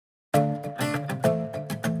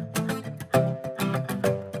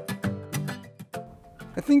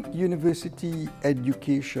think university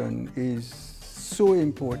education is so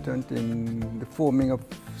important in the forming of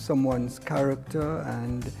someone's character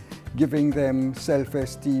and giving them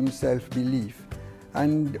self-esteem, self-belief.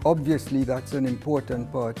 And obviously that's an important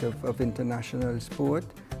part of international sport,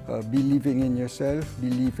 believing in yourself,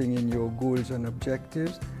 believing in your goals and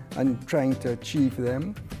objectives and trying to achieve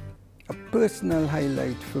them. A personal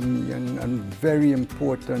highlight for me and very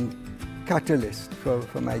important catalyst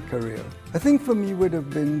for my career. I think for me would have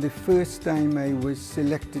been the first time I was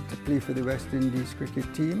selected to play for the West Indies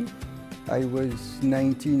cricket team. I was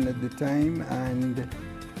 19 at the time and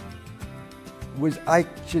was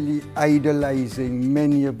actually idolizing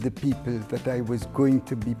many of the people that I was going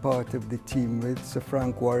to be part of the team with. Sir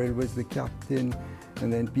Frank Worrell was the captain,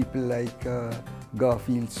 and then people like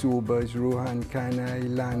Garfield Sobers, Rohan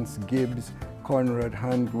Kanai, Lance Gibbs, Conrad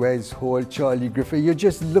Hunt, Wes Hall, Charlie Griffith. You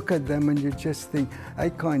just look at them and you just think, I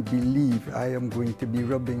can't believe I am going to be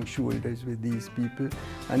rubbing shoulders with these people.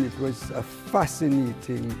 And it was a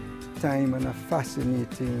fascinating time and a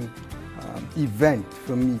fascinating event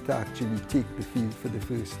for me to actually take the field for the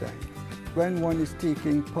first time. When one is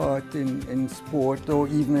taking part in sport or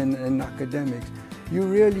even in academics, you're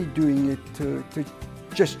really doing it to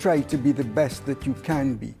just try to be the best that you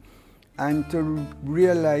can be, and to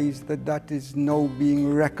realize that that is now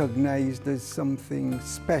being recognized as something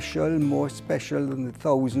special, more special than the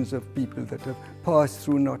thousands of people that have passed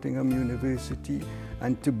through Nottingham University,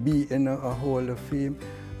 and to be in a Hall of Fame.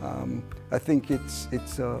 I think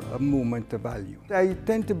it's a moment of value. I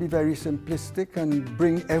tend to be very simplistic and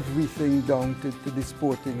bring everything down to the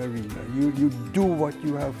sporting arena. You do what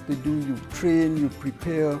you have to do, you train, you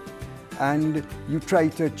prepare, and you try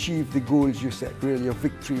to achieve the goals you set, really a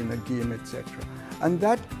victory in a game, etc. And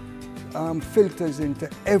that filters into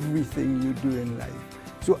everything you do in life.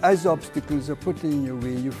 So as obstacles are put in your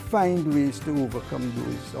way, you find ways to overcome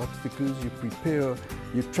those obstacles, you prepare,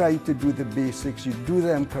 you try to do the basics, you do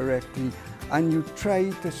them correctly, and you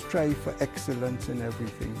try to strive for excellence in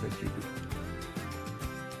everything that you do.